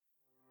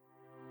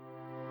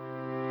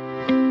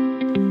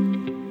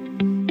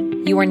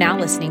You are now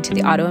listening to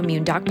the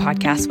Autoimmune Doc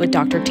podcast with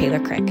Dr. Taylor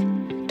Crick.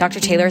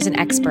 Dr. Taylor is an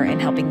expert in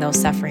helping those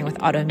suffering with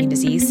autoimmune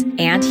disease,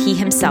 and he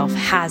himself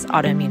has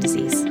autoimmune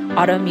disease.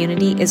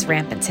 Autoimmunity is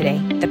rampant today.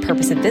 The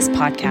purpose of this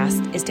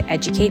podcast is to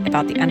educate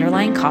about the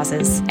underlying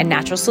causes and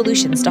natural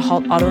solutions to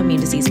halt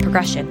autoimmune disease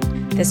progression.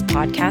 This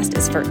podcast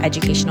is for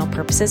educational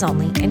purposes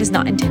only and is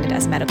not intended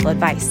as medical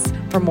advice.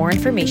 For more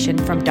information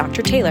from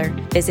Dr. Taylor,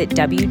 visit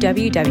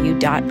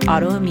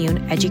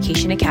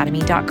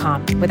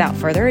www.autoimmuneeducationacademy.com. Without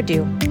further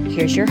ado,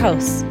 here's your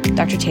host,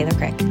 Dr. Taylor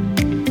Crick.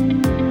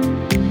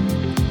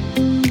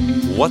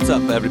 What's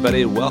up,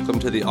 everybody? Welcome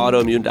to the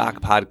Autoimmune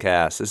Doc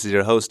podcast. This is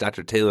your host,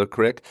 Dr. Taylor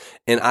Crick,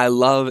 and I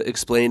love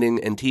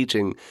explaining and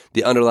teaching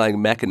the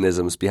underlying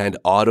mechanisms behind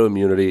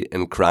autoimmunity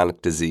and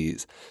chronic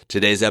disease.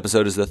 Today's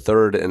episode is the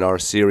third in our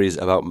series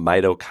about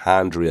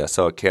mitochondria,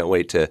 so I can't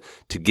wait to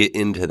get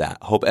into that.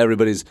 Hope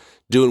everybody's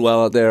doing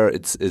well out there.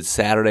 It's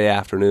Saturday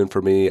afternoon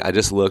for me. I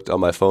just looked on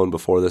my phone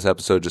before this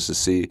episode just to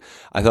see.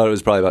 I thought it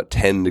was probably about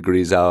 10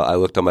 degrees out. I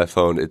looked on my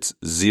phone. It's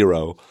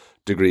 0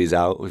 degrees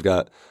out. We've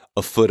got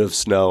a foot of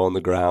snow on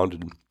the ground.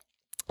 And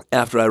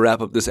after I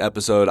wrap up this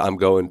episode, I'm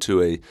going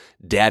to a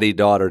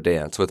daddy-daughter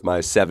dance with my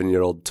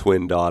 7-year-old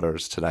twin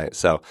daughters tonight.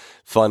 So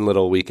fun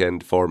little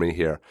weekend for me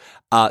here.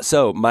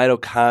 So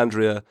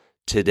mitochondria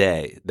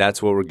today,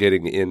 that's what we're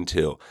getting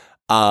into.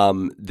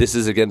 This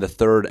is, again, the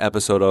third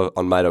episode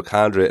on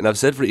mitochondria, and I've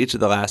said for each of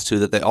the last two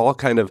that they all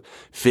kind of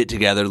fit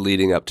together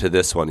leading up to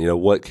this one. You know,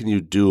 what can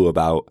you do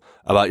about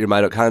your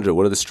mitochondria?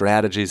 What are the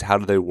strategies? How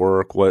do they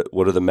work? What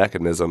are the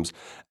mechanisms?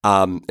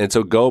 And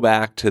so go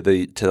back to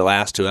the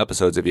last two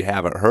episodes if you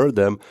haven't heard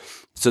them,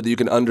 so that you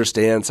can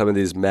understand some of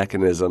these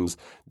mechanisms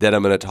that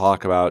I'm going to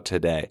talk about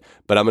today.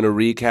 But I'm going to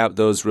recap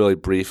those really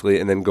briefly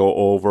and then go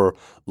over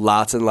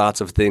lots and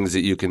lots of things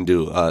that you can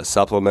do,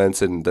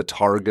 supplements and the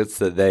targets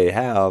that they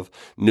have,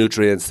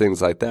 nutrients,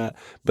 things like that,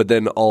 but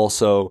then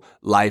also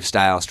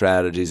lifestyle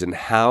strategies and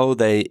how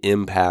they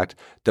impact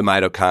the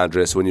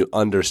mitochondria. So when you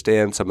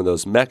understand some of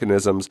those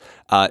mechanisms,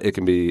 it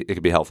can be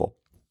helpful.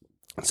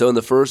 So in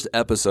the first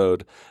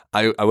episode,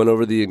 I went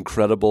over the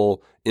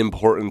incredible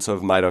importance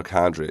of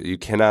mitochondria. You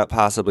cannot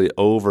possibly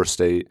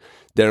overstate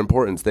their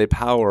importance. They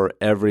power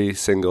every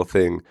single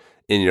thing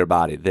in your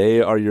body. They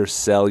are your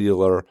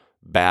cellular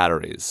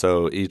batteries.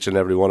 So each and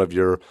every one of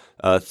your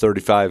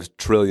 35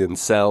 trillion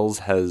cells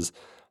has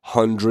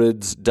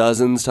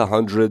dozens to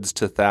hundreds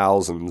to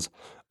thousands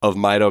of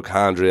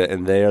mitochondria,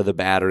 and they are the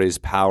batteries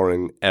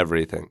powering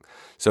everything.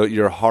 So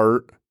your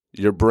heart,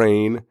 your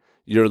brain,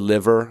 your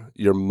liver,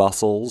 your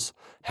muscles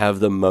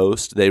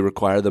they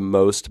require the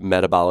most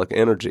metabolic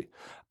energy.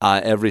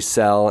 Every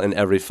cell and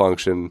every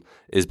function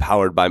is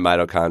powered by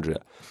mitochondria.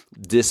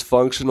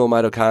 Dysfunctional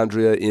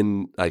mitochondria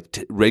in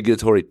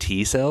regulatory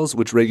T cells,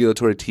 which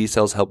regulatory T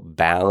cells help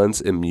balance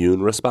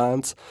immune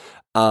response.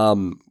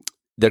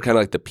 They're kind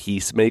of like the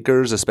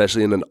peacemakers,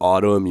 especially in an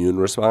autoimmune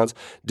response.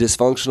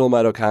 Dysfunctional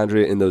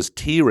mitochondria in those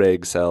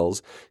Treg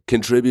cells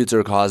contributes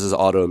or causes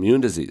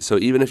autoimmune disease. So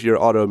even if your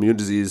autoimmune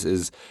disease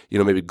is,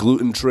 maybe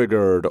gluten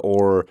triggered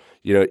or,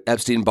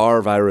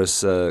 Epstein-Barr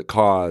virus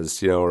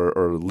caused,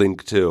 or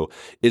linked to,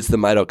 it's the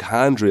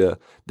mitochondria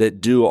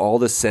that do all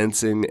the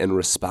sensing and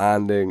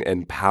responding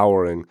and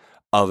powering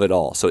of it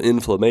all. So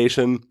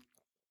inflammation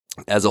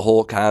as a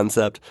whole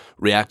concept,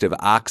 reactive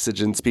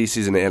oxygen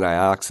species and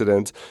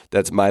antioxidants,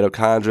 that's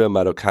mitochondria.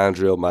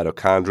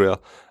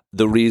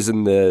 The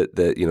reason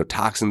that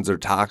toxins are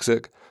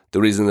toxic, the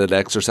reason that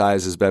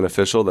exercise is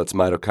beneficial, that's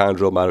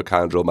mitochondrial.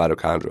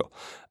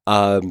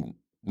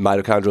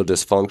 Mitochondrial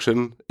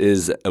dysfunction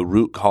is a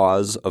root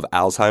cause of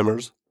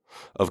Alzheimer's,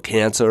 of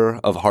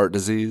cancer, of heart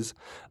disease,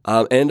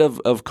 and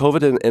of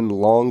COVID and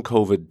long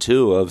COVID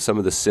too, of some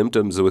of the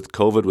symptoms with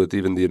COVID, with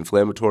even the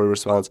inflammatory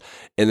response,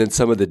 and then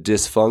some of the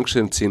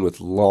dysfunction seen with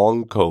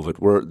long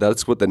COVID.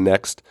 That's what the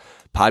next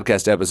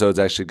podcast episode is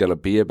actually going to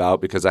be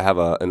about, because I have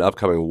an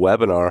upcoming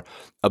webinar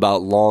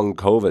about long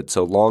COVID.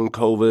 So long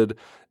COVID,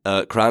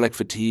 chronic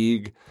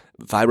fatigue,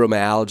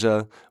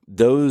 fibromyalgia,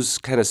 those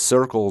kind of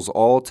circles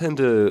all tend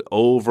to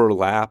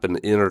overlap and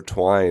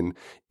intertwine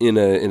in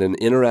an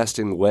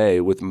interesting way,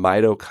 with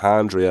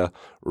mitochondria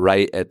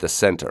right at the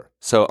center.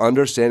 So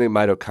understanding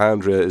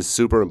mitochondria is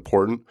super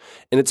important,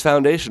 and it's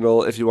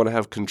foundational if you want to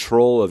have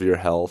control of your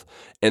health,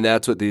 and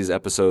that's what these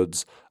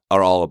episodes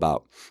are all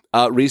about.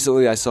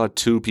 Recently, I saw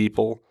two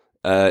people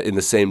in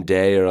the same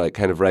day, or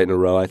kind of right in a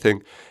row, I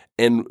think,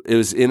 and it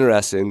was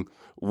interesting.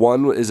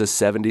 One is a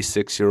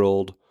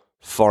 76-year-old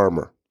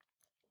farmer.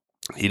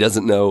 He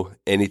doesn't know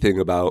anything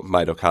about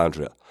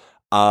mitochondria,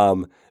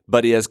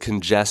 but he has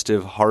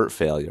congestive heart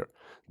failure.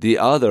 The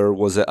other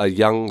was a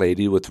young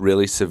lady with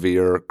really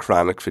severe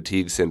chronic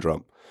fatigue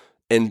syndrome,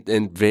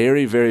 and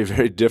very, very,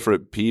 very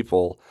different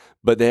people,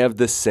 but they have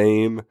the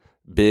same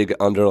big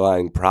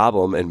underlying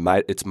problem, and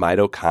it's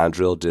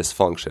mitochondrial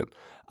dysfunction.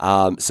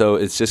 So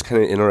it's just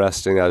kind of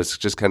interesting. I was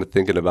just kind of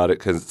thinking about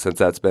it since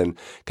that's been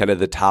kind of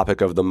the topic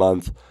of the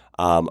month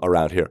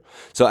around here.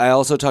 So I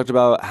also talked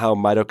about how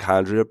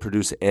mitochondria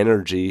produce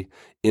energy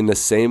in the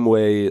same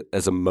way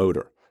as a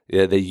motor.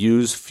 Yeah, they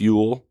use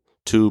fuel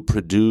to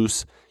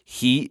produce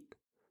heat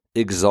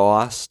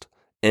exhaust,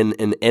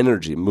 and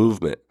energy,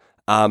 movement.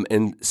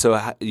 And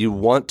so you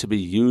want to be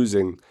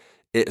using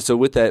it. So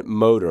with that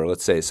motor,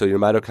 let's say, so your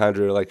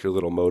mitochondria are like your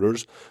little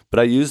motors, but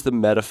I use the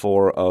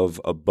metaphor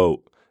of a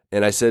boat.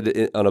 And I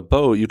said on a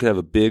boat, you can have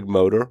a big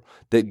motor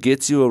that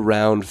gets you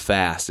around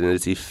fast and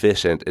it's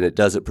efficient and it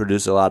doesn't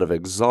produce a lot of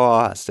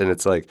exhaust. And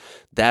it's like,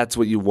 that's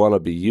what you want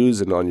to be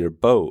using on your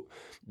boat.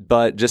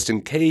 But just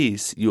in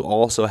case, you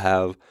also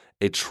have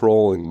a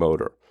trolling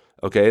motor.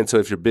 Okay, and so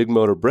if your big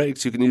motor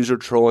breaks, you can use your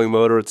trolling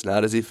motor. It's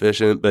not as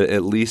efficient, but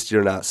at least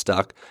you're not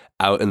stuck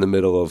out in the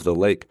middle of the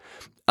lake.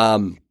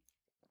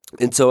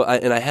 And so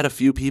I had a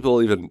few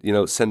people even,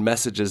 send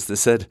messages that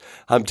said,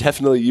 I'm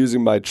definitely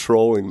using my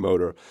trolling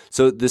motor.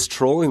 So this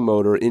trolling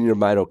motor in your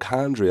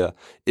mitochondria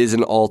is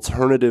an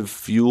alternative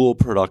fuel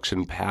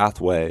production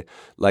pathway,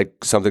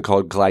 like something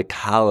called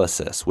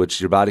glycolysis, which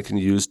your body can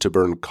use to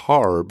burn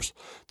carbs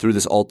through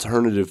this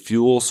alternative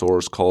fuel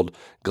source called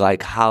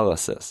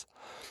glycolysis.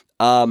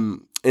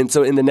 And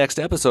so in the next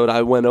episode,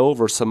 I went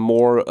over some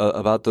more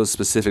about those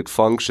specific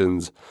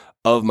functions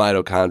of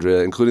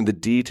mitochondria, including the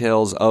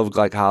details of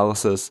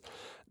glycolysis,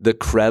 the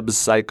Krebs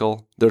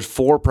cycle. There's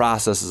 4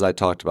 processes I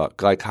talked about: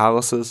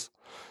 glycolysis,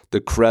 the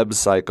Krebs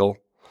cycle,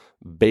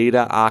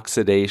 beta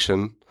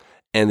oxidation,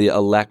 and the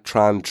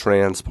electron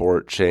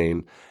transport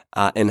chain,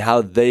 and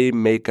how they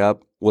make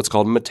up what's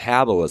called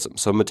metabolism.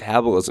 So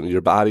metabolism,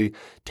 your body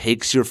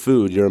takes your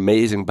food, your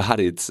amazing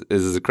body. It's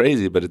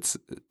crazy, but it's,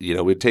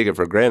 we take it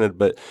for granted,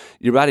 but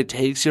your body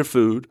takes your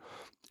food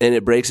and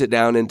it breaks it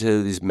down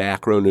into these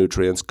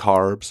macronutrients: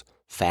 carbs,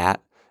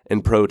 fat,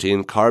 and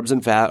protein. Carbs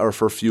and fat are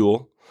for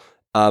fuel,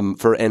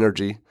 for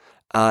energy,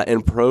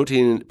 and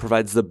protein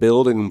provides the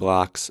building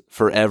blocks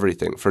for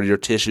everything, for your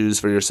tissues,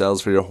 for your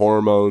cells, for your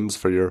hormones,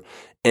 for your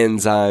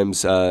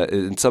enzymes,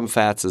 and some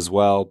fats as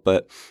well,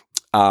 but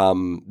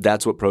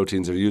that's what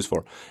proteins are used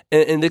for.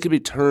 And they can be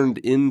turned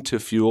into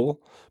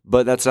fuel,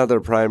 but that's not their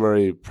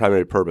primary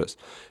purpose.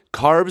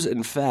 Carbs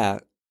and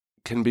fat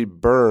can be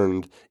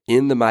burned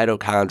in the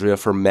mitochondria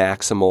for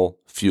maximal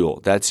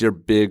fuel. That's your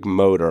big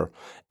motor.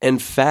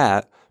 And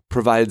fat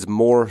provides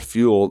more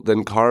fuel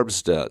than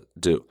carbs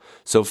do.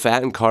 So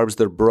fat and carbs,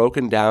 they're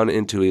broken down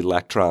into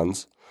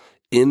electrons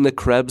in the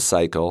Krebs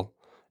cycle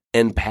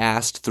and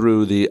passed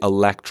through the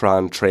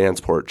electron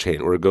transport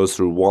chain, where it goes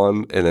through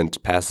 1 and then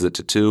passes it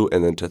to 2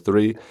 and then to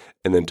 3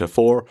 and then to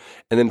 4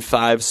 and then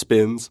 5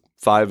 spins.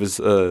 5 is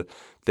the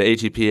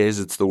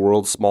ATPase. It's the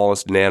world's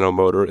smallest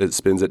nanomotor. It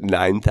spins at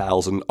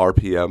 9,000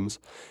 RPMs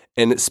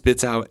and it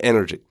spits out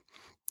energy.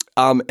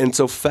 And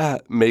so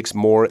fat makes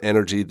more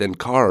energy than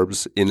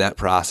carbs in that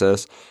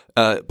process,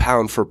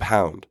 pound for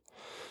pound.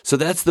 So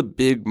that's the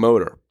big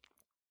motor.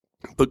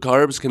 But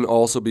carbs can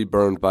also be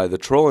burned by the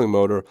trolling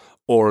motor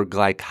or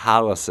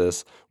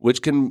glycolysis,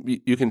 which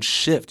you can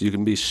shift. You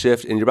can be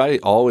and your body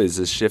always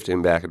is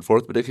shifting back and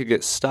forth, but it could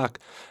get stuck.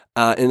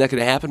 And that can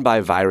happen by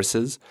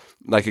viruses.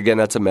 Like, again,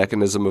 that's a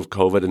mechanism of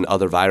COVID and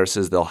other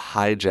viruses. They'll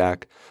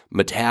hijack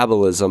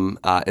metabolism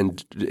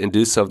and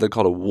do something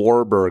called a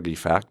Warburg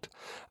effect.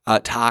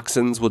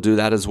 Toxins will do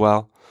that as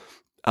well.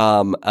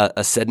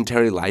 A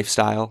sedentary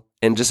lifestyle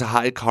and just a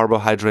high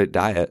carbohydrate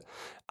diet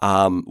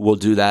will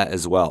do that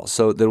as well.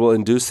 So they will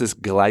induce this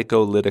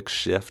glycolytic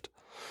shift,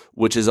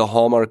 which is a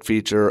hallmark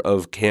feature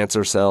of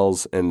cancer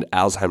cells and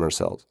Alzheimer's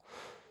cells.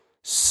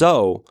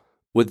 So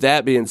with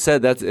that being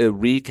said, that's a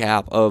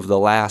recap of the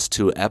last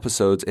 2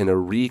 episodes and a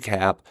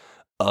recap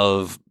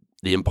of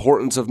the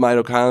importance of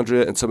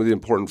mitochondria and some of the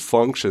important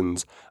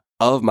functions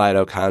of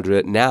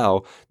mitochondria.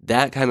 Now,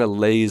 that kind of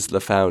lays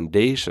the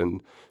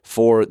foundation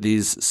for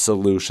these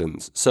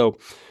solutions. So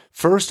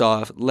first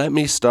off, let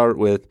me start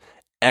with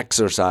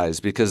exercise,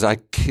 because I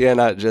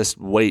cannot just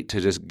wait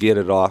to just get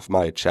it off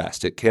my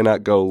chest. It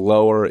cannot go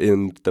lower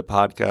in the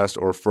podcast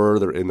or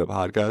further in the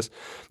podcast.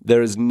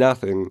 There is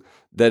nothing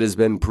that has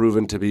been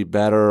proven to be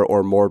better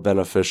or more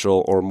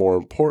beneficial or more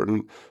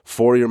important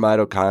for your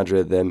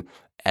mitochondria than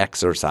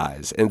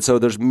exercise. And so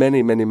there's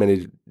many, many,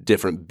 many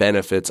different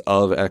benefits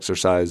of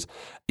exercise,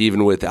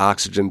 even with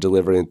oxygen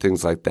delivery and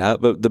things like that.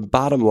 But the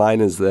bottom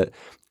line is that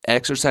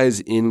exercise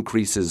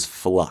increases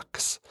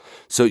flux.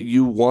 So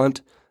you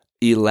want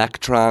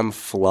electron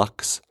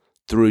flux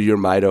through your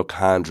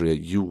mitochondria.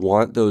 You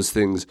want those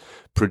things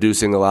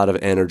producing a lot of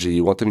energy.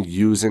 You want them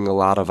using a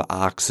lot of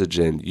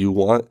oxygen. You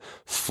want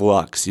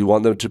flux. You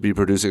want them to be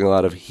producing a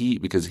lot of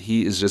heat, because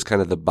heat is just kind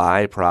of the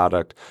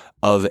byproduct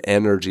of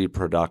energy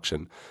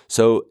production.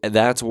 So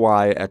that's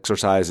why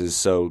exercise is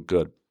so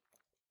good.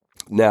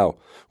 Now,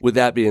 with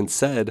that being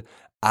said,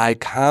 I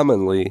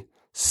commonly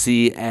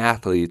see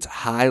athletes,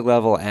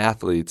 high-level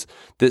athletes,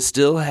 that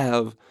still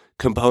have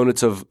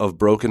components of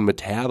broken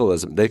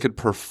metabolism. They could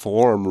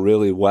perform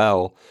really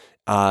well,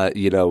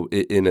 in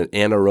an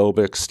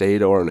anaerobic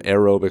state or an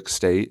aerobic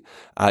state.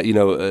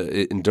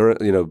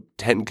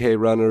 10K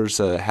runners,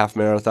 half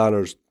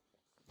marathoners,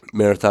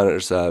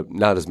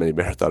 not as many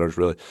marathoners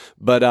really,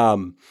 but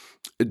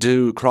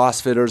do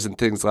CrossFitters and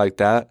things like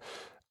that.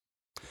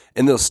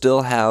 And they'll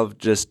still have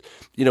just,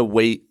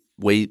 weight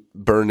weight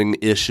burning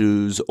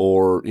issues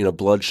or,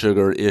 blood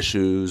sugar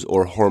issues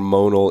or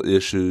hormonal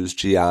issues,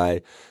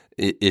 GI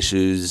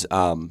issues,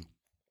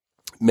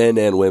 men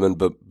and women,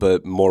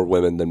 but more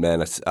women than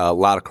men. A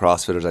lot of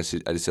CrossFitters. I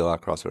see a lot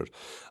of CrossFitters.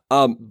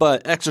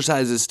 But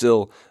exercise is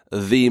still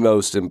the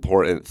most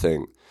important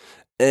thing.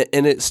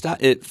 And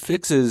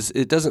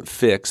it doesn't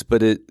fix,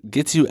 but it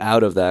gets you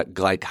out of that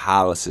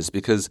glycolysis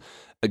because,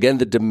 again,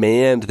 the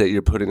demand that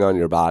you're putting on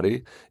your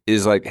body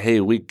is like, hey,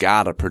 we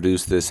got to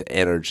produce this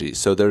energy.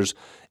 So there's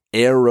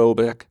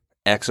aerobic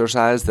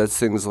exercise. That's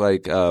things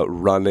like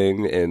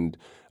running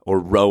or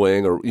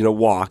rowing or,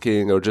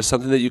 walking or just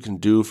something that you can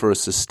do for a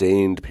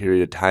sustained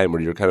period of time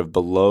where you're kind of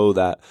below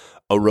that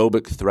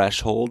aerobic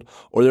threshold.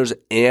 Or there's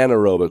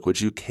anaerobic,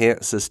 which you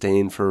can't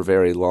sustain for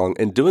very long.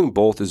 And doing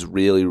both is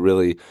really,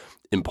 really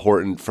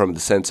important from the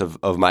sense of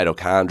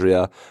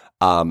mitochondria,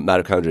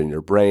 mitochondria in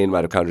your brain,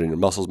 mitochondria in your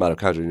muscles,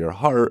 mitochondria in your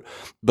heart,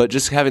 but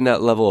just having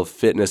that level of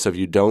fitness of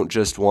you don't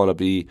just want to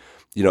be,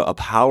 a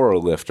power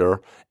lifter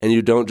and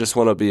you don't just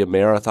want to be a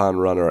marathon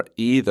runner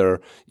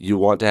either. You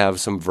want to have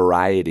some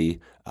variety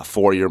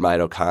for your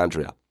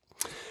mitochondria.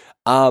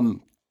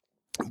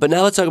 But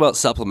now let's talk about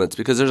supplements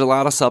because there's a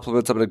lot of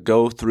supplements. I'm going to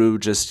go through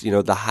just,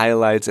 the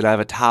highlights, and I have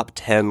a top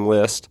 10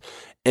 list.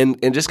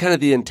 And just kind of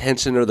the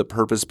intention or the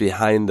purpose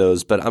behind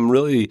those. But I'm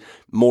really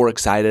more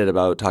excited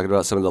about talking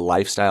about some of the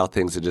lifestyle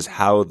things and just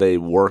how they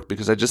work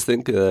because I just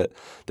think that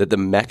the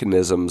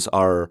mechanisms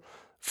are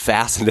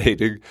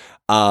fascinating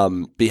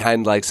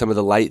behind like some of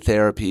the light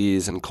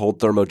therapies and cold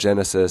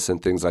thermogenesis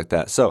and things like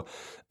that. So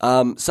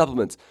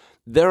supplements,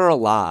 there are a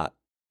lot.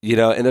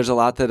 And there's a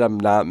lot that I'm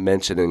not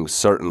mentioning,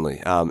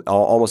 certainly.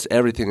 Almost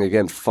everything,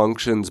 again,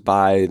 functions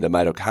by the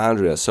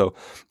mitochondria. So,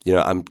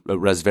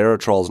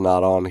 resveratrol's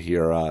not on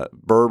here.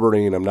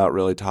 Berberine, I'm not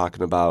really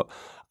talking about.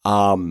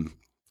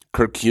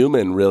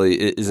 Curcumin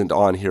really isn't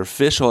on here.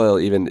 Fish oil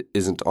even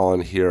isn't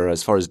on here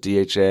as far as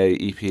DHA,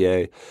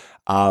 EPA.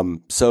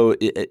 So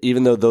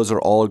even though those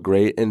are all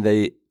great and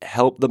they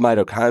help the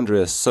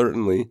mitochondria,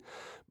 certainly,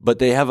 but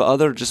they have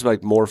other just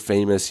like more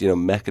famous,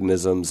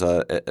 mechanisms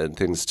and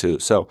things too.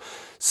 So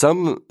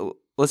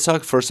let's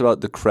talk first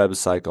about the Krebs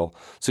cycle.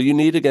 So you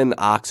need, again,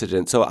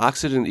 oxygen. So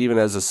oxygen, even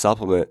as a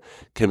supplement,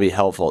 can be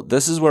helpful.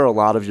 This is where a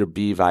lot of your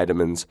B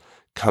vitamins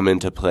come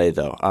into play,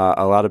 though.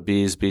 A lot of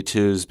Bs,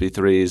 B2s,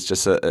 B3s,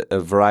 just a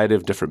variety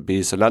of different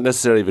Bs. So not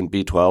necessarily even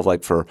B12,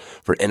 like for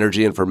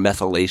energy and for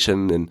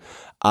methylation,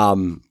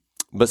 and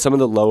but some of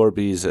the lower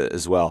Bs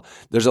as well.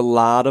 There's a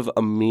lot of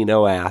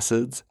amino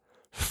acids,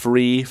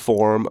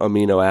 free-form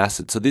amino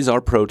acids. So these are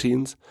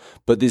proteins,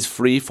 but these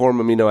free-form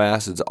amino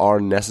acids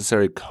are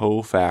necessary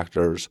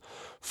cofactors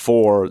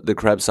for the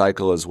Krebs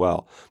cycle as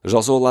well. There's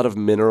also a lot of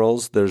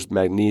minerals. There's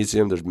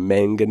magnesium, there's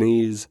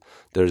manganese,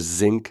 there's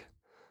zinc,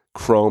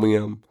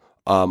 chromium,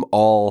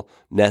 all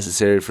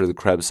necessary for the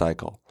Krebs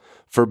cycle.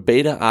 For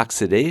beta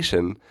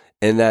oxidation,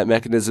 and that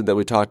mechanism that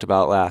we talked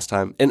about last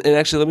time, and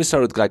actually let me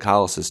start with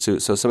glycolysis too.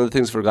 So some of the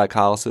things for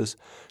glycolysis,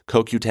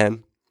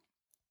 CoQ10,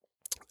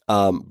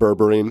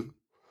 berberine,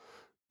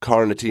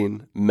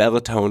 carnitine,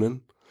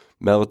 melatonin.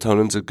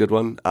 Melatonin's a good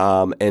one,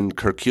 and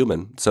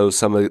curcumin. So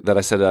some of that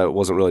I said I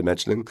wasn't really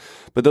mentioning,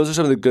 but those are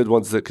some of the good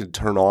ones that could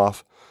turn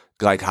off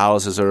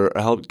glycolysis or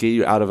help get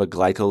you out of a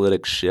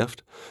glycolytic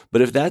shift.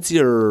 But if that's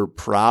your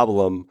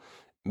problem,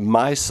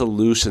 my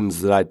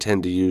solutions that I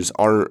tend to use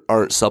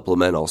aren't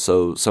supplemental.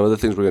 So some of the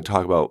things we're going to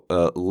talk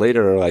about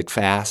later, like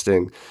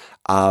fasting,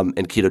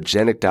 and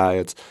ketogenic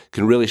diets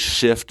can really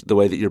shift the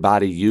way that your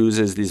body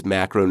uses these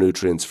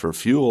macronutrients for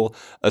fuel,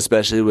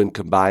 especially when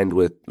combined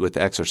with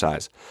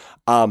exercise.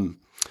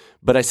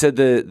 But I said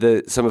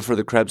some for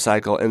the Krebs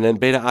cycle, and then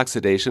beta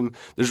oxidation.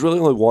 There's really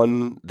only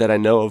one that I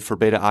know of for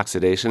beta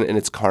oxidation, and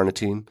it's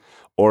carnitine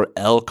or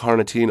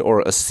L-carnitine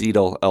or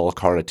acetyl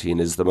L-carnitine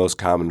is the most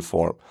common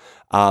form.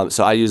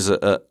 So I use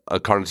a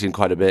carnitine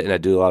quite a bit, and I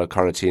do a lot of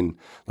carnitine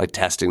like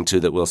testing too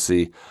that we'll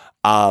see.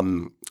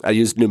 I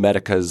use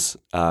Numedica's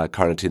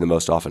carnitine the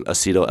most often,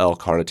 acetyl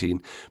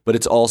L-carnitine, but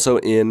it's also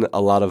in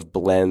a lot of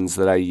blends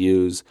that I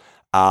use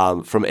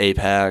from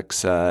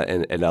Apex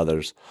and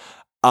others.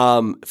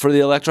 For the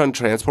electron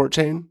transport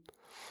chain,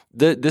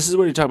 this is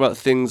where you talk about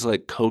things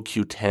like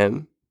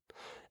CoQ10,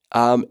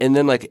 and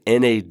then like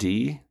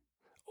NAD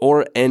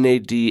or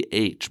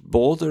NADH.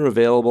 Both are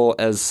available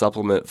as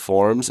supplement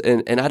forms,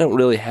 and I don't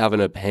really have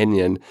an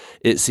opinion.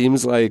 It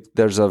seems like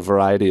there's a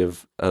variety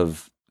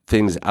of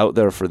things out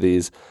there for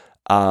these,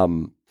 but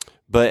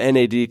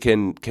NAD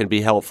can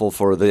be helpful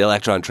for the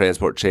electron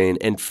transport chain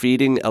and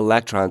feeding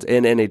electrons,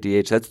 and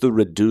NADH, that's the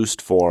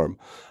reduced form,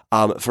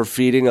 for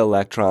feeding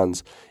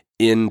electrons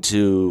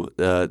into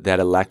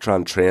that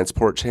electron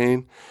transport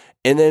chain.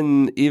 And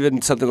then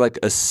even something like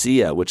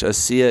ASEA, which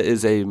ASEA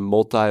is a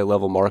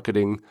multi-level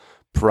marketing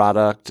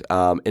product,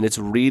 and it's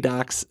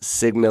redox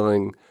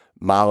signaling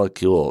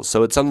molecules.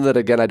 So it's something that,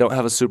 again, I don't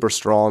have a super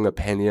strong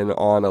opinion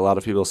on. A lot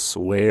of people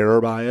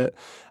swear by it.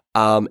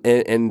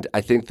 And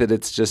I think that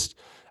it's just,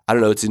 I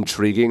don't know, it's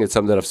intriguing. It's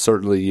something that I've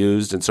certainly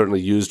used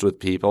with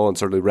people and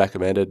certainly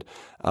recommended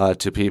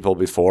to people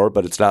before,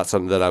 but it's not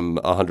something that I'm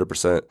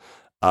 100%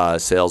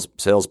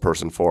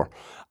 salesperson for.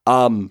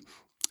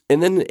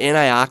 And then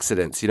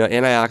antioxidants.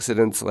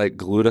 Antioxidants like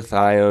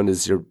glutathione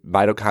is your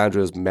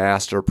mitochondria's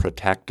master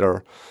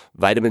protector.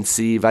 Vitamin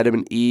C,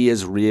 vitamin E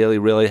is really,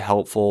 really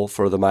helpful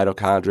for the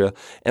mitochondria.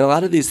 And a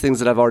lot of these things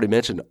that I've already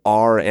mentioned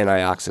are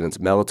antioxidants.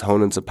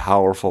 Melatonin's a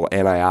powerful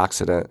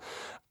antioxidant.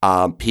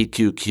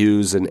 PQQ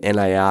is an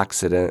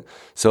antioxidant.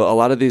 So a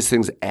lot of these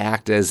things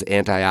act as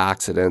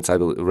antioxidants. I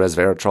believe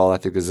resveratrol, I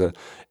think, is an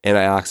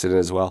antioxidant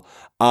as well.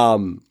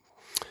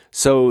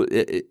 So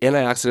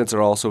antioxidants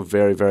are also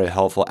very, very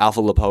helpful.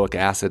 Alpha lipoic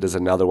acid is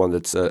another one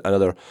that's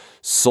another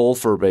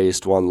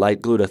sulfur-based one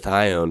like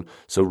glutathione.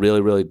 So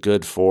really, really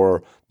good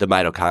for the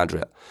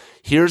mitochondria.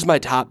 Here's my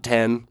top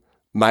 10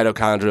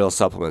 mitochondrial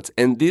supplements.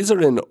 And these are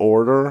in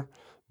order,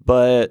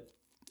 but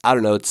I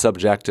don't know, it's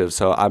subjective.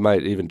 So I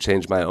might even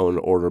change my own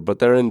order, but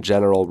they're in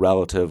general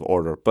relative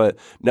order. But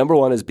number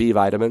 1 is B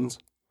vitamins.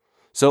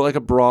 So like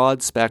a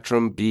broad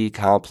spectrum B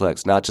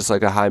complex, not just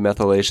like a high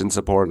methylation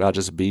support, not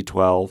just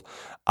B12,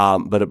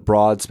 but a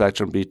broad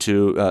spectrum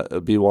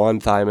B2,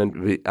 B1,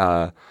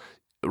 thiamine,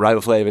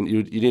 riboflavin.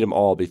 You need them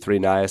all,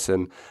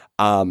 B3,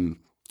 niacin.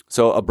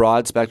 So a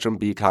broad spectrum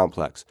B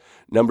complex.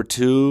 Number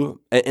 2,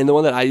 and the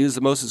one that I use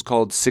the most is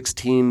called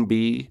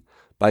 16B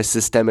by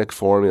Systemic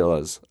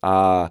Formulas.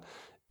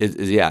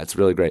 It's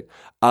really great.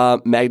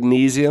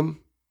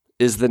 Magnesium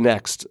is the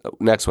next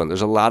one.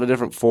 There's a lot of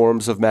different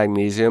forms of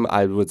magnesium.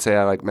 I would say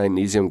I like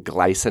magnesium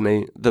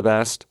glycinate the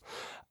best,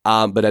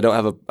 but I don't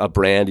have a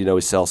brand.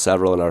 We sell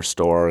several in our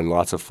store and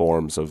lots of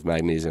forms of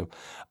magnesium.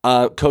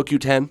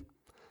 CoQ10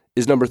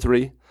 is number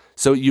 3.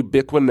 So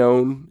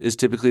ubiquinone is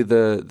typically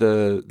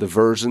the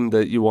version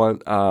that you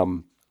want.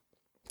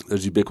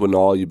 There's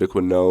ubiquinol,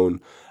 ubiquinone.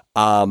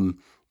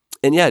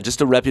 And yeah, just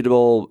a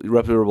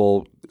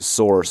reputable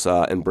source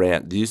and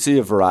brand. You see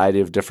a variety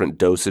of different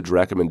dosage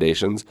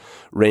recommendations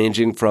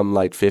ranging from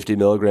like 50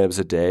 milligrams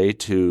a day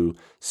to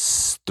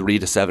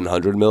 300 to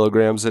 700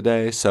 milligrams a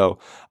day. So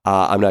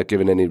I'm not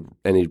giving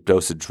any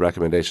dosage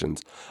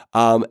recommendations.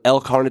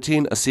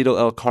 L-carnitine, acetyl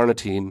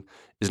L-carnitine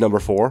is number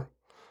 4.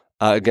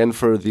 Again,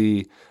 for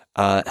the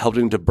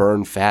helping to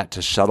burn fat,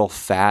 to shuttle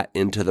fat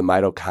into the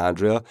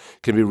mitochondria,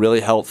 can be really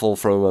helpful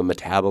from a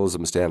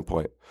metabolism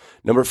standpoint.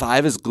 Number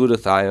 5 is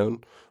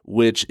glutathione,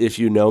 which if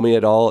you know me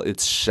at all,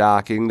 it's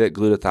shocking that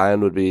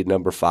glutathione would be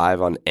number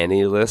 5 on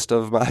any list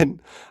of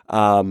mine.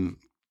 And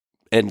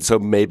so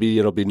maybe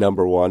it'll be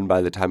number 1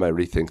 by the time I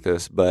rethink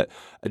this. But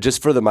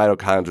just for the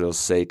mitochondrial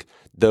sake,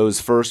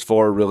 those first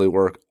 4 really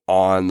work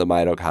on the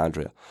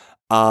mitochondria.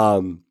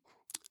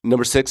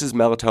 Number 6 is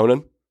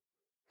melatonin.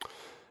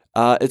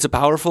 It's a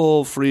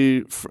powerful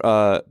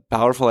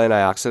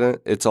antioxidant.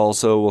 It's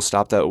also will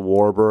stop that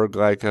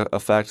Warburg-like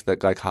effect, that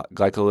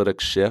glycolytic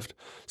shift.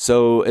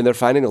 So, and they're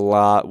finding a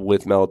lot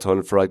with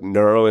melatonin for like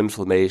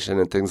neuroinflammation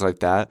and things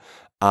like that.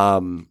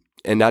 And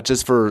not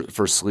just for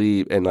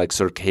sleep and like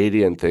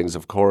circadian things,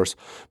 of course,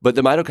 but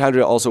the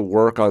mitochondria also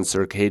work on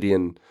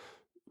circadian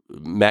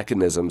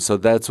mechanisms. So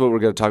that's what we're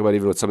going to talk about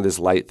even with some of this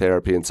light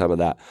therapy and some of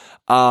that.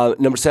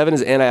 Number 7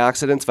 is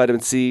antioxidants,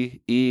 vitamin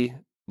C, E,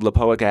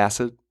 lipoic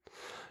acid.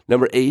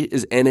 Number 8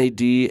 is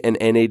NAD and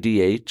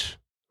NADH.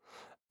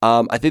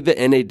 I think the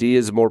NAD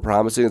is more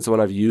promising. It's the one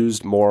I've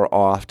used more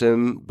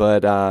often,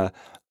 but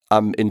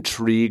I'm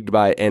intrigued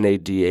by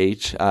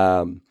NADH.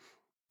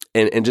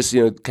 And just,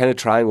 kind of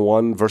trying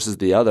one versus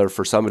the other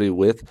for somebody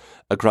with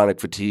a chronic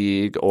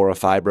fatigue or a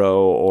fibro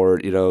or,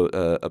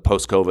 a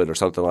post-COVID or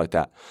something like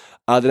that.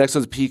 The next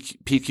one is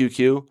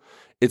PQQ.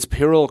 It's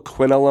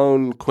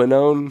pyrrolquinone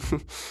quinone.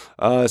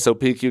 So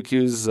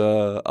PQQ is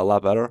a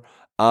lot better.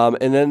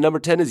 And then number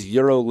 10 is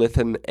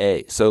urolithin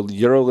A. So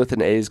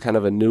urolithin A is kind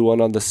of a new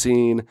one on the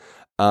scene.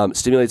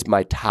 Stimulates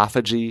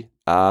mitophagy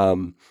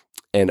and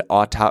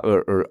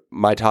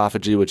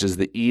mitophagy, which is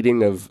the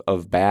eating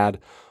of bad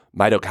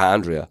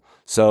mitochondria.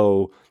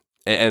 So,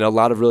 and a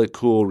lot of really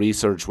cool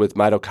research with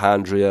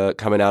mitochondria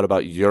coming out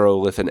about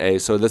urolithin A.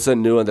 So this is a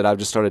new one that I've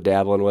just started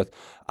dabbling with,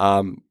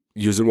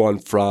 using one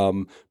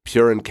from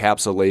Pure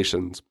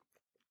Encapsulations.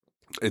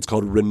 It's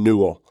called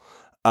Renewal.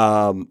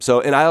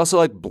 And I also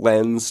like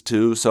blends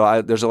too.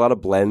 So there's a lot of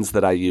blends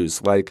that I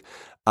use, like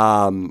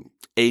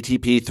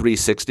ATP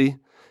 360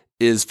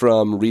 is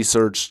from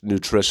Research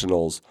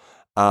Nutritionals.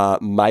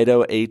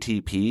 Mito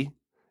ATP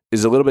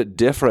is a little bit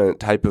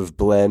different type of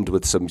blend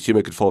with some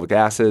humic and fulvic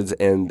acids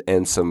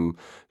and some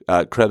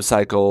Krebs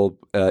cycle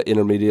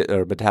intermediate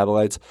or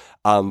metabolites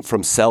from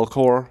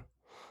Cellcore.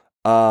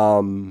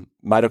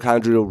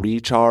 Mitochondrial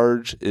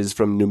Recharge is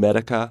from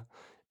Numedica,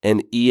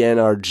 and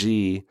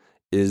ENRG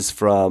is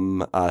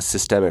from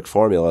Systemic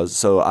Formulas.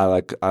 So I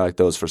like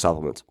those for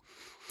supplements.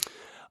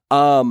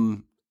 Now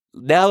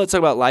let's talk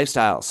about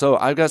lifestyle. So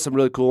I've got some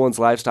really cool ones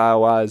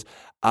lifestyle wise.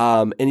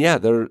 And yeah,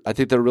 I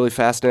think they're really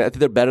fascinating. I think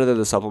they're better than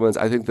the supplements.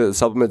 I think the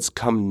supplements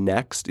come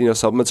next.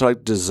 Supplements are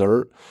like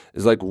dessert.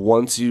 It's like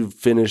once you've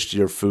finished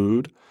your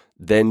food,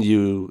 then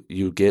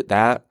you get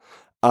that.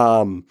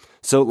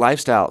 So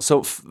lifestyle. So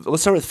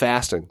let's start with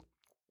fasting.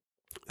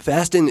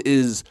 Fasting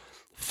is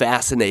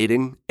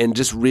fascinating and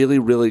just really,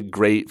 really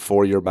great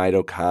for your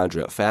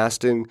mitochondria.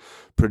 Fasting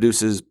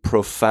produces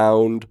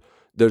profound,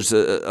 there's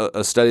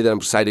a study that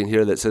I'm citing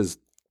here that says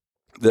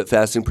that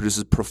fasting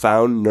produces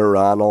profound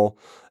neuronal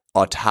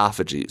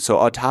autophagy. So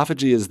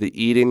autophagy is the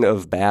eating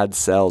of bad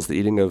cells, the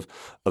eating of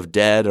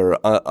dead or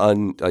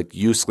like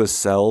useless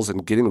cells,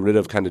 and getting rid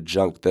of kind of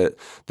junk, the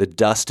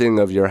dusting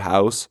of your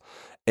house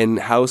and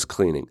house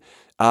cleaning.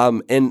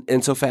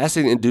 And so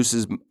fasting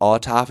induces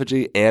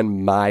autophagy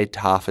and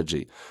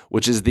mitophagy,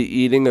 which is the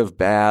eating of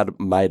bad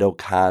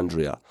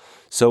mitochondria.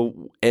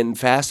 So, and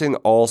fasting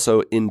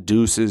also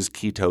induces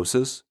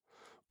ketosis,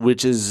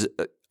 which is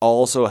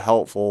also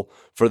helpful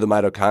for the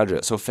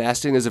mitochondria. So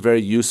fasting is a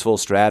very useful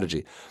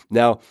strategy.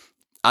 Now,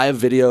 I have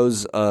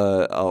videos,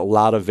 a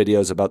lot of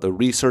videos about the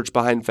research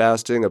behind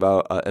fasting,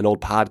 about an old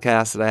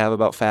podcast that I have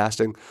about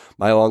fasting.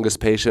 My longest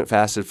patient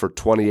fasted for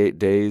 28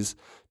 days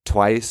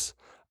twice.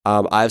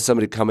 I have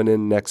somebody coming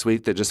in next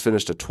week that just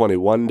finished a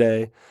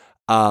 21-day.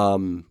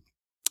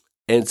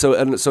 And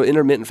so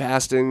intermittent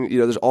fasting,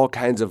 there's all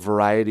kinds of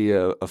variety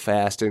of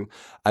fasting.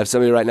 I have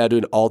somebody right now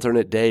doing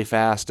alternate day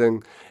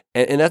fasting.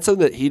 And that's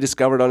something that he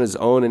discovered on his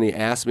own, and he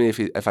asked me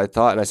if I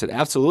thought, and I said,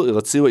 absolutely.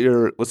 Let's see what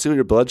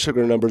your blood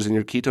sugar numbers and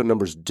your keto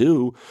numbers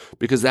do,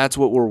 because that's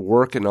what we're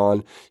working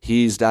on.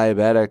 He's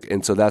diabetic,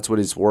 and so that's what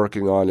he's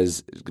working on,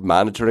 is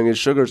monitoring his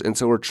sugars. And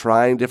so we're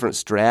trying different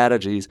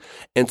strategies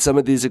and some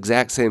of these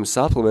exact same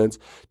supplements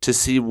to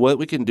see what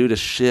we can do to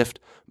shift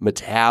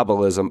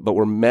metabolism, but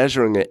we're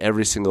measuring it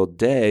every single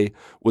day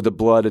with a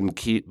blood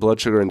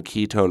sugar and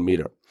ketone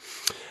meter.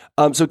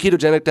 So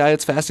ketogenic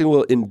diets, fasting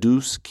will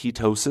induce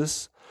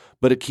ketosis.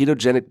 But a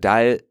ketogenic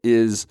diet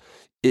it's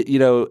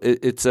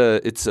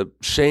a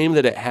shame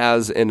that it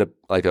has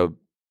a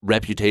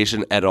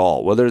reputation at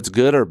all, whether it's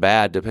good or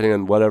bad, depending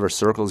on whatever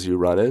circles you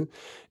run in.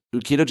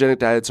 Ketogenic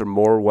diets are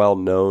more well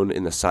known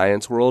in the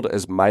science world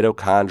as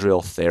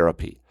mitochondrial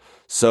therapy.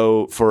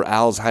 So for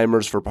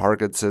Alzheimer's, for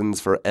Parkinson's,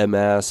 for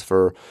MS,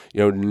 for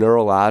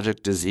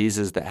neurologic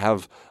diseases that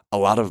have a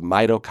lot of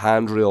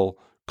mitochondrial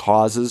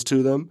causes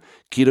to them,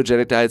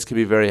 ketogenic diets can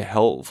be very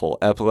helpful.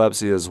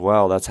 Epilepsy as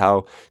well. That's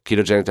how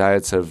ketogenic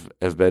diets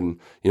have been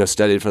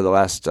studied for the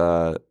last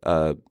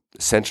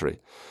century.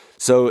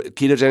 So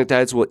ketogenic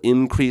diets will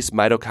increase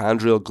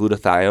mitochondrial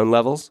glutathione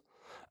levels.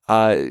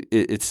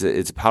 It's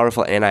a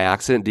powerful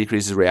antioxidant,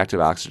 decreases reactive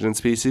oxygen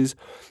species.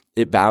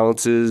 It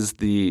balances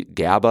the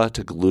GABA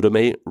to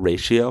glutamate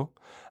ratio.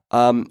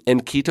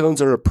 And ketones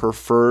are a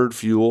preferred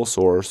fuel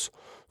source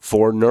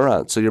for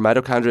neurons. So your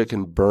mitochondria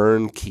can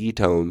burn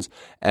ketones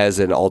as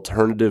an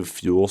alternative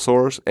fuel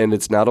source. And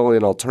it's not only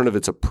an alternative,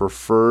 it's a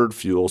preferred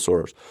fuel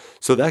source.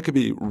 So that could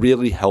be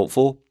really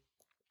helpful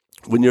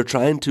when you're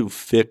trying to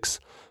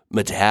fix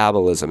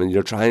metabolism and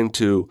you're trying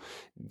to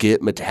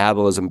get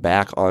metabolism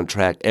back on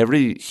track.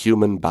 Every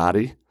human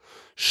body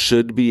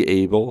should be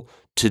able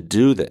to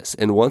do this.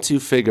 And once you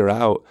figure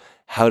out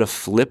how to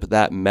flip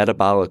that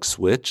metabolic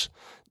switch,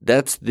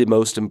 that's the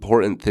most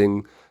important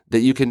thing that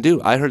you can do.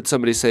 I heard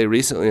somebody say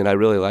recently, and I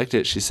really liked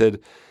it. She said,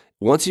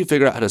 once you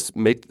figure out how to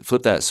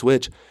flip that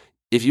switch,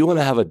 if you want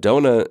to have a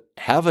donut,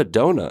 have a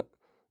donut.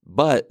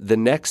 But the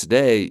next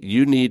day,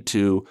 you need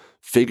to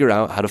figure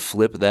out how to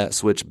flip that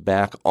switch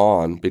back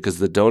on, because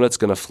the donut's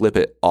going to flip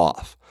it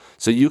off.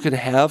 So you can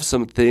have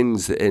some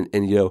things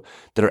that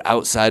are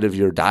outside of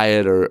your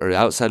diet or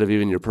outside of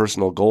even your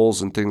personal goals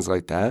and things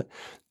like that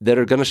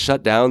are going to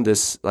shut down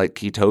this like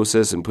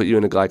ketosis and put you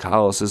into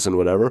glycolysis and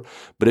whatever.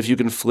 But if you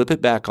can flip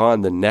it back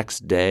on the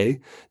next day,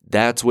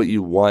 that's what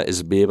you want, is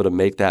to be able to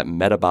make that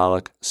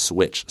metabolic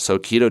switch. So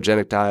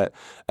ketogenic diet,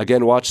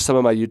 again, watch some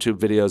of my YouTube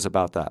videos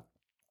about that.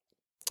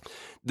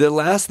 The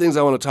last things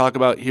I want to talk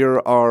about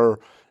here are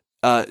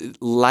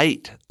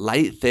light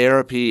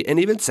therapy, and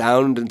even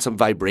sound and some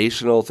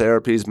vibrational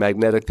therapies,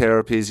 magnetic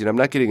therapies. I'm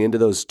not getting into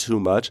those too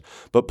much,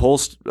 but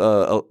pulse,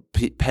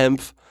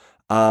 PEMF,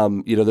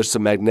 there's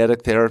some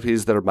magnetic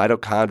therapies that are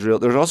mitochondrial.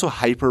 There's also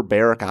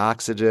hyperbaric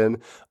oxygen,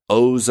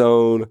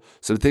 ozone,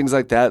 some things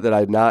like that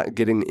I'm not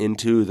getting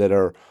into that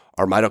are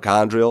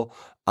mitochondrial.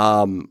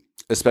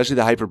 Especially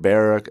the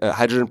hyperbaric,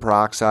 hydrogen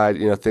peroxide,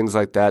 things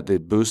like that. They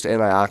boost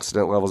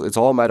antioxidant levels. It's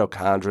all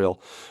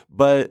mitochondrial.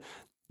 But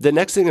the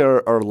next thing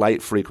are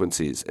light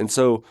frequencies. And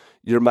so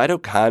your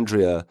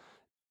mitochondria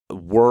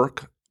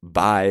work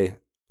by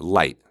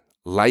light.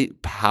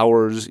 Light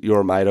powers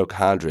your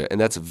mitochondria, and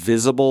that's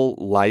visible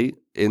light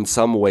in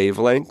some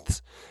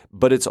wavelengths,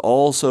 but it's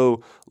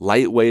also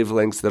light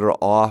wavelengths that are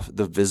off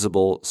the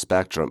visible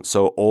spectrum.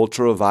 So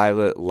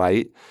ultraviolet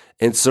light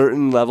and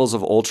certain levels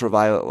of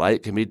ultraviolet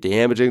light can be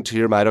damaging to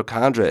your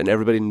mitochondria, and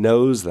everybody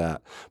knows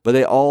that. But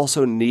they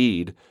also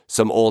need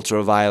some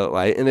ultraviolet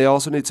light, and they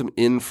also need some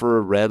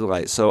infrared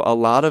light. So a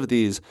lot of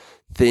these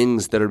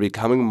things that are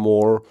becoming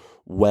more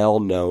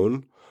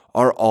well-known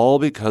are all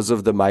because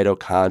of the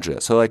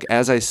mitochondria. So like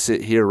as I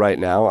sit here right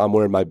now, I'm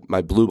wearing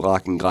my blue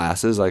blocking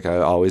glasses like I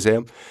always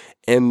am.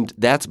 And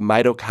that's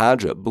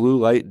mitochondria. Blue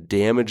light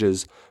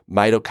damages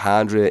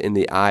mitochondria in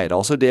the eye. It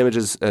also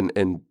damages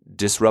and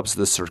disrupts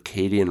the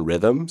circadian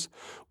rhythms,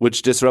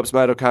 which disrupts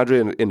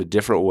mitochondria in a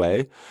different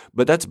way.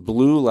 But that's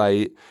blue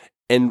light.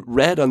 And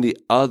red on the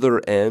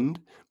other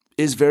end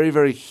is very,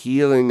 very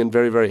healing and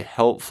very, very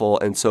helpful.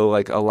 And so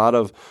like a lot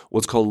of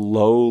what's called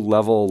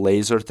low-level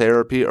laser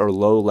therapy or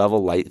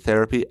low-level light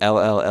therapy,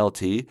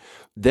 LLLT,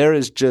 there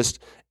is just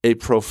a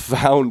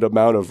profound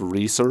amount of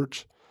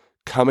research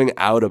coming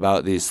out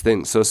about these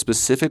things. So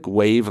specific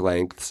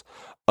wavelengths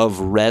of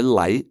red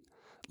light,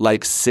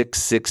 like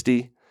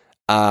 660.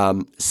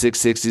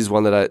 660 is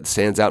one that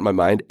stands out in my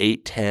mind.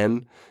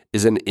 810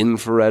 is an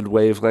infrared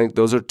wavelength.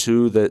 Those are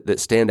two that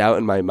stand out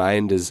in my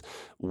mind as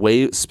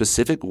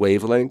specific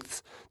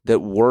wavelengths that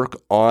work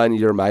on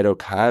your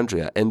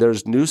mitochondria. And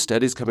there's new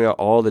studies coming out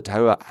all the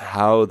time about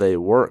how they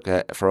work.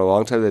 For a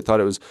long time, they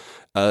thought it was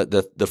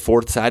the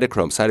fourth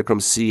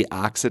cytochrome C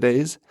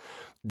oxidase,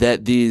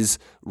 that these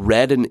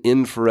red and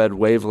infrared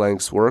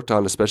wavelengths worked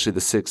on, especially the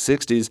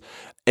 660s,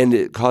 and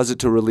it caused it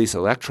to release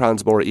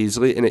electrons more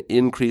easily, and it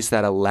increased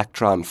that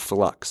electron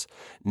flux.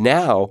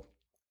 Now,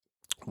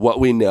 what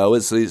we know,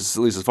 at least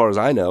as far as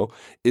I know,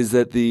 is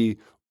that the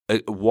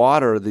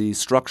water, the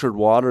structured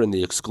water in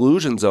the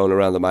exclusion zone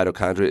around the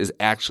mitochondria is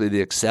actually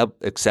the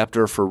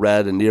acceptor for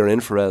red and near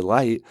infrared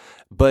light,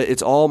 but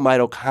it's all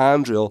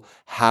mitochondrial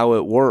how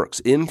it works.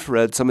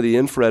 Infrared, some of the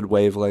infrared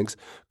wavelengths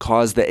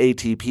cause the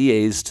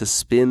ATPase to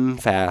spin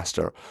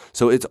faster.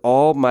 So it's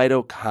all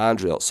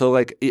mitochondrial. So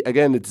like,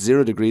 again, it's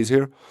 0 degrees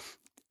here.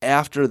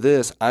 After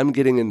this, I'm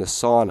getting in the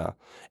sauna.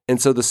 And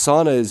so the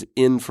sauna is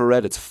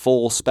infrared. It's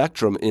full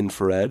spectrum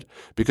infrared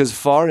because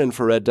far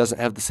infrared doesn't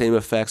have the same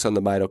effects on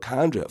the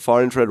mitochondria.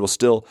 Far infrared will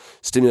still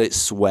stimulate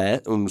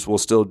sweat and will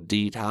still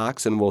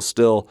detox and will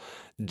still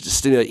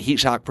stimulate heat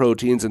shock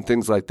proteins and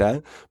things like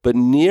that. But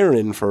near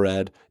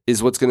infrared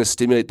is what's going to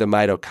stimulate the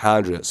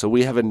mitochondria. So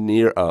we have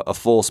a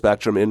full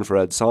spectrum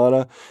infrared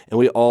sauna, and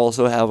we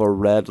also have a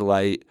red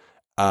light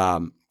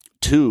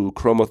 2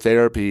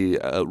 chromotherapy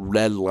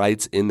red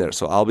lights in there.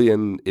 So I'll be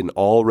in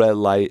all red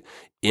light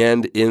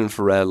and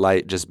infrared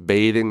light, just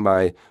bathing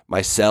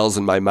my cells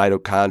and my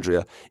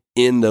mitochondria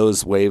in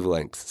those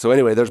wavelengths. So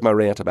anyway, there's my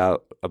rant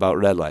about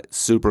red light.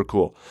 Super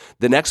cool.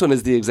 The next one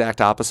is the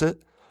exact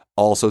opposite,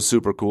 also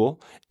super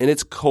cool, and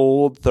it's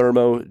cold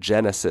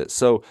thermogenesis.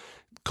 So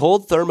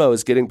cold thermo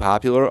is getting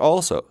popular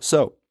also.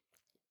 So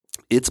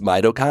it's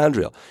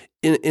mitochondrial.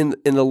 In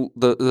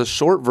the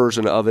short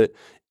version of it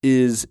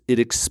is it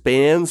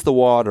expands the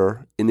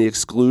water in the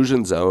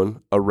exclusion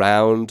zone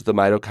around the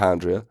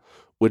mitochondria,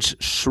 which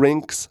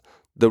shrinks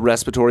the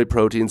respiratory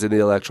proteins in the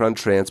electron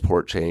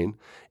transport chain.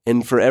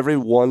 And for every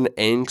 1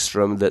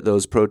 angstrom that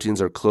those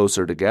proteins are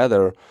closer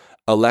together,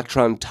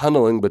 electron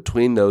tunneling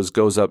between those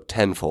goes up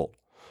tenfold.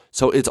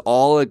 So it's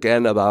all,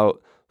 again,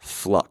 about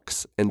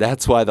flux. And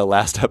that's why the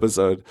last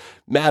episode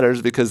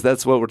matters, because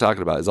that's what we're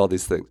talking about, is all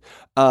these things.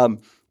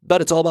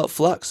 But it's all about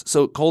flux.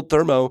 So cold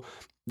thermo,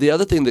 the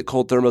other thing that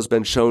cold thermo has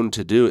been shown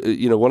to do,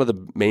 one of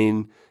the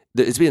main,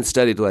 it's being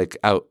studied like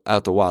out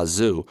the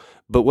wazoo,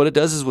 but what it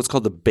does is what's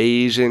called the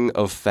beiging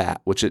of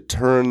fat, which it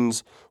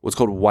turns what's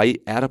called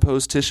white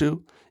adipose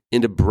tissue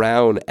into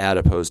brown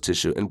adipose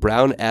tissue. And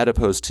brown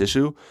adipose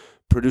tissue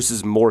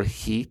produces more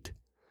heat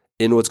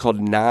in what's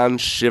called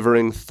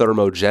non-shivering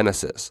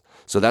thermogenesis.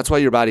 So that's why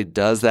your body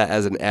does that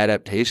as an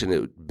adaptation.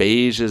 It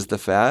beiges the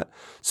fat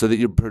so that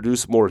you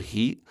produce more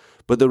heat.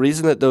 But the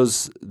reason that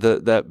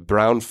that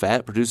brown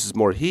fat produces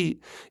more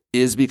heat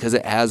is because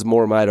it has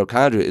more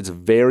mitochondria. It's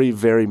very,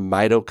 very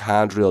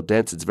mitochondrial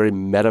dense. It's very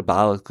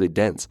metabolically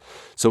dense.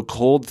 So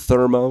cold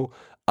thermo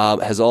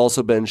has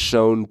also been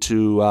shown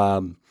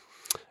to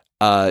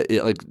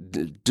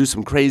do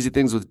some crazy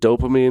things with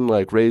dopamine,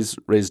 like raise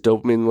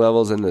dopamine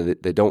levels and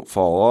they don't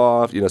fall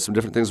off. Some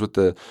different things with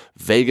the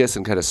vagus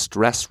and kind of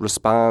stress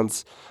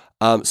response.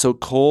 So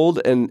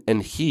cold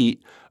and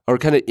heat are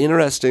kind of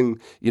interesting,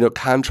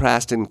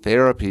 contrasting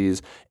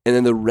therapies. And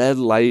then the red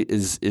light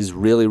is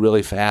really,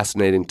 really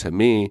fascinating to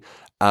me,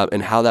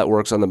 and how that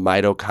works on the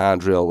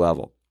mitochondrial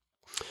level.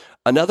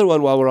 Another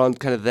one, while we're on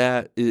kind of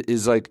that,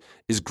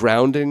 is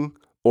grounding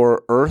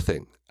or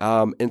earthing.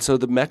 And so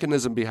the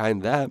mechanism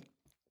behind that,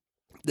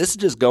 this is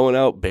just going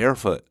out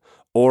barefoot.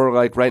 Or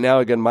like right now,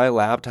 again, my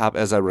laptop,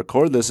 as I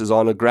record this, is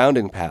on a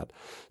grounding pad.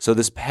 So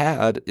this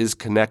pad is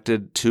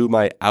connected to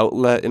my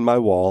outlet in my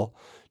wall,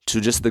 to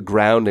just the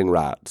grounding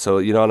rod. So,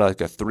 on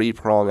like a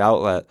 3-prong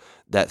outlet,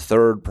 that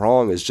third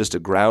prong is just a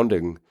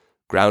grounding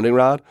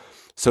rod.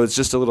 So it's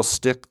just a little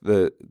stick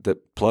that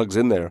plugs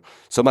in there.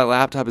 So my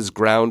laptop is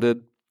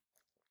grounded.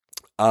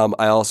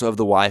 I also have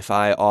the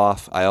Wi-Fi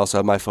off. I also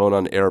have my phone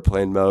on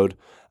airplane mode.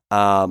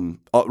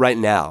 Right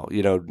now,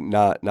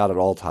 not at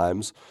all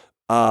times.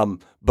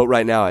 But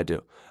right now I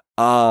do.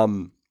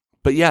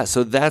 But yeah,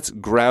 so that's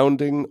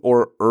grounding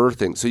or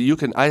earthing. So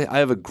I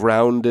have a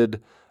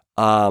grounded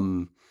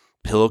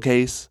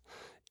pillowcase,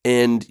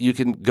 and you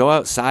can go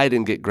outside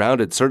and get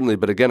grounded, certainly.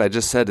 But again, I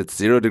just said it's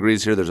 0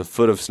 degrees here. There's a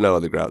foot of snow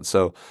on the ground.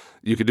 So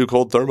you could do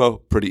cold thermo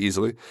pretty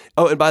easily.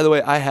 Oh, and by the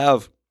way, I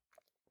have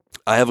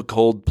I have a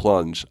cold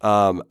plunge.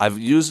 I've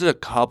used it a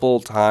couple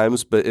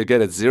times, but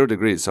again, it's 0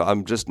 degrees, so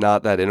I'm just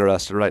not that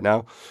interested right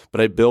now.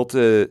 But I built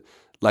it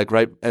like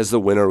right as the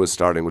winter was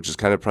starting, which is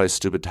kind of probably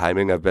stupid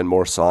timing. I've been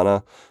more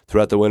sauna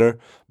throughout the winter,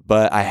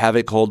 but I have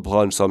a cold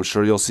plunge, so I'm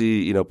sure you'll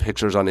see,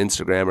 pictures on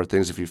Instagram or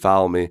things if you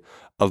follow me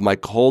of my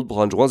cold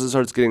plunge once it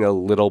starts getting a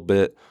little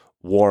bit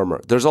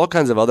warmer. There's all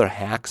kinds of other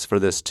hacks for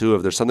this too.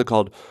 There's something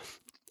called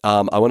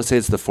I want to say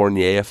it's the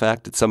Fournier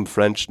effect. It's some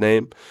French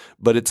name,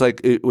 but it's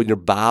like when your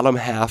bottom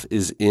half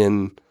is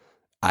in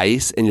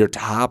ice and your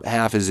top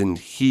half is in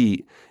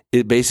heat,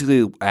 it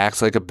basically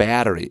acts like a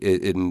battery.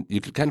 And you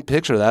can kind of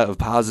picture that of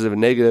positive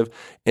and negative,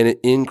 and it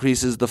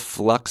increases the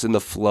flux and the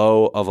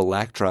flow of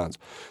electrons.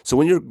 So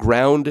when you're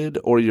grounded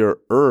or you're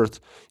earth,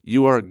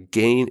 you are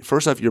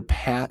first off, you're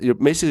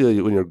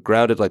basically, when you're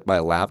grounded like my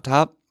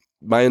laptop,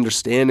 my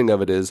understanding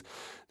of it is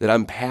that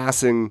I'm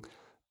passing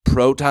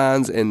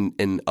protons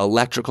and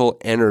electrical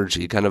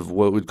energy, kind of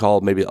what we'd call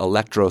maybe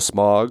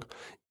electrosmog,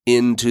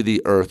 into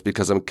the earth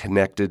because I'm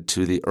connected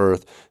to the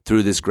earth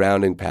through this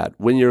grounding pad.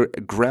 When you're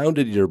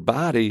grounded your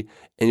body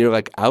and you're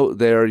like out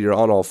there, you're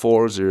on all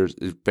fours, you're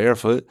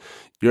barefoot,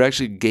 you're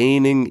actually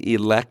gaining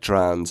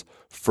electrons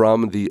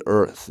from the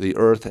earth. The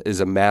earth is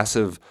a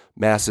massive,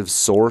 massive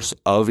source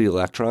of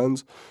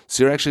electrons.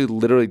 So you're actually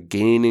literally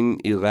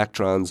gaining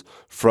electrons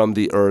from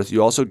the earth.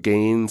 You also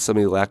gain some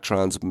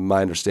electrons,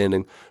 my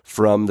understanding,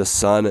 from the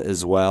sun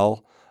as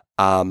well.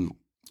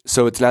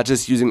 So it's not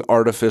just using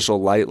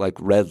artificial light like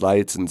red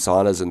lights and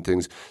saunas and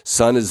things.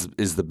 Sun is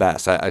the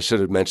best. I should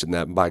have mentioned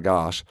that, my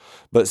gosh.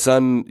 But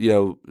sun,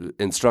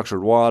 in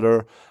structured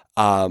water,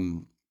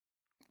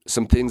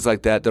 some things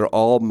like that, they're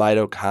all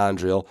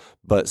mitochondrial,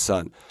 but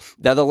sun.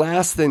 Now, the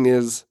last thing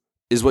is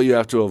what you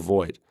have to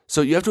avoid.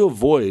 So you have to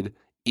avoid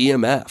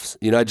EMFs.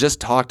 I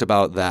just talked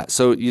about that.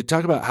 So you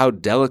talk about how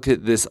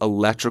delicate this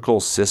electrical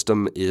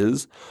system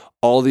is.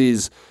 All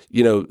these,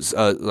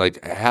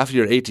 like half of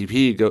your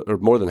ATP, or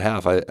more than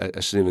half, I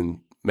shouldn't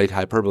even make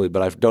hyperbole,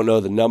 but I don't know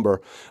the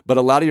number. But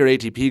a lot of your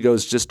ATP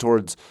goes just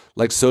towards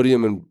like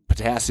sodium and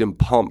potassium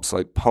pumps,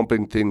 like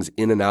pumping things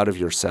in and out of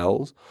your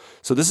cells.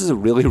 So this is a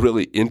really,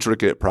 really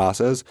intricate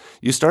process.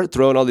 You start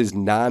throwing all these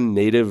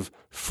non-native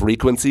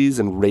frequencies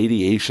and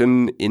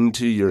radiation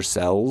into your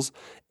cells,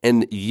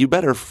 and you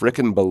better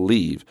frickin'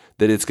 believe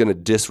that it's going to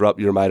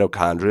disrupt your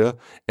mitochondria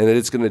and that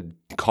it's going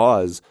to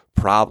cause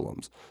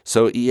problems.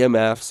 So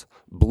EMFs,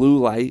 blue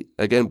light,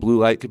 again, blue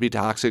light could be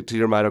toxic to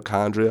your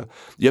mitochondria.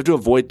 You have to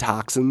avoid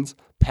toxins.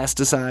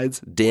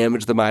 Pesticides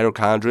damage the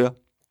mitochondria.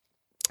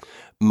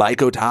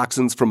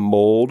 Mycotoxins from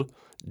mold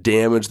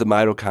damage the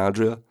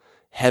mitochondria.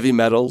 Heavy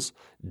metals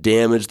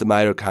damage the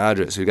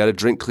mitochondria. So you got to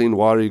drink clean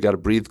water. You got to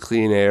breathe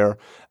clean air.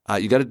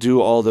 You got to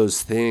do all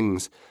those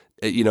things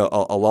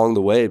along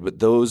the way, but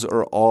those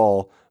are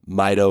all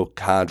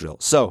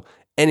mitochondrial. So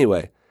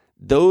anyway,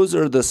 those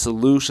are the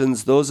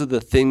solutions. Those are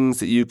the things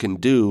that you can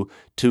do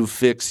to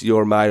fix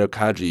your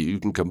mitochondria. You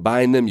can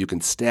combine them. You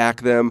can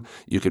stack them.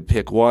 You could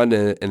pick one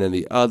and then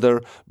the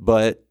other,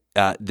 but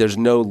there's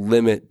no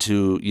limit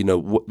to,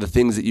 the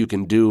things that you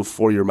can do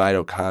for your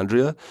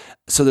mitochondria.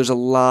 So there's a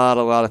lot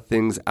of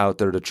things out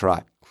there to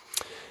try.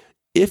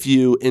 If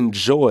you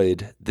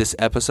enjoyed this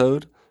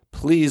episode,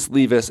 please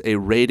leave us a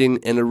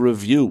rating and a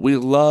review. We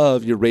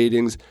love your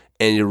ratings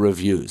and your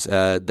reviews.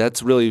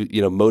 That's really,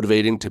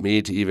 motivating to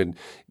me to even,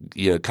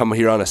 come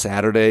here on a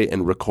Saturday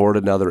and record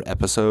another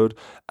episode.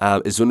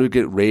 Is when we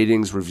get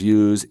ratings,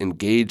 reviews,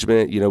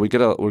 engagement.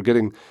 We're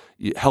getting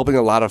helping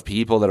a lot of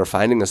people that are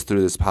finding us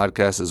through this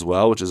podcast as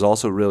well, which is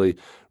also really,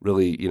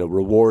 really,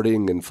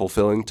 rewarding and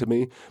fulfilling to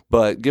me.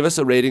 But give us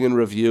a rating and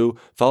review.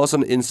 Follow us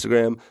on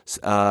Instagram.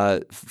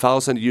 Follow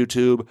us on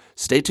YouTube.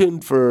 Stay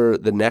tuned for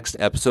the next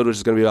episode, which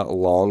is going to be about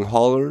long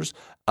haulers.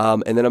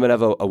 And then I'm going to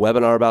have a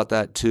webinar about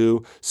that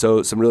too.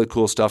 So some really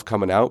cool stuff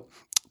coming out.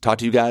 Talk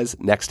to you guys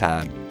next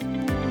time.